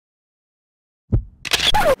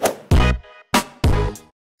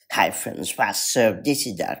Hi friends, what's up? This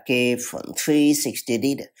is Darky from 360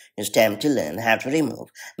 Reader. It's time to learn how to remove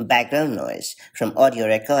background noise from audio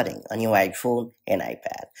recording on your iPhone and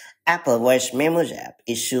iPad. Apple Voice Memos app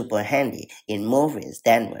is super handy in more ways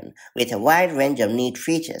than one. With a wide range of neat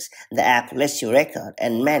features, the app lets you record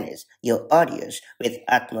and manage your audios with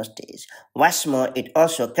utmost ease. What's more, it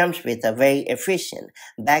also comes with a very efficient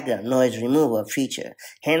background noise removal feature.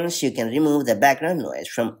 Hence, you can remove the background noise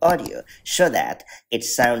from audio so that it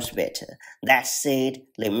sounds better. That said,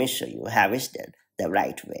 let me show you how it's done the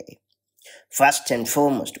right way. First and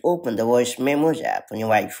foremost, open the Voice Memos app on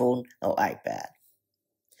your iPhone or iPad.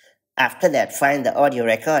 After that, find the audio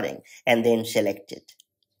recording and then select it.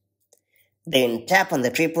 Then tap on the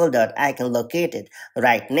triple dot icon located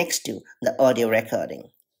right next to the audio recording.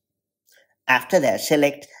 After that,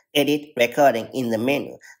 select Edit Recording in the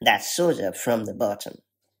menu that shows up from the bottom.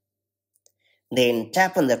 Then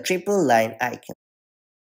tap on the triple line icon.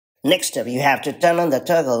 Next up, you have to turn on the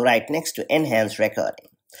toggle right next to Enhance Recording.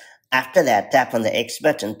 After that, tap on the X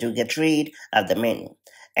button to get rid of the menu.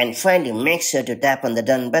 And finally, make sure to tap on the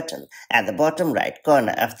Done button at the bottom right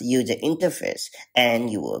corner of the user interface and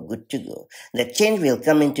you are good to go. The change will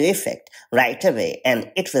come into effect right away and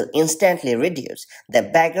it will instantly reduce the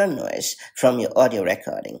background noise from your audio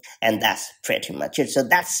recording. And that's pretty much it. So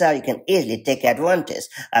that's how you can easily take advantage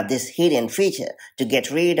of this hidden feature to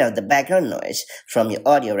get rid of the background noise from your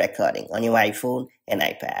audio recording on your iPhone and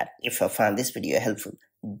iPad. If you found this video helpful,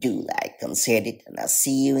 do like and share it, and I'll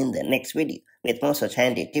see you in the next video with more such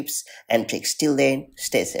handy tips and tricks. Till then,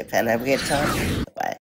 stay safe and have a great time. Bye.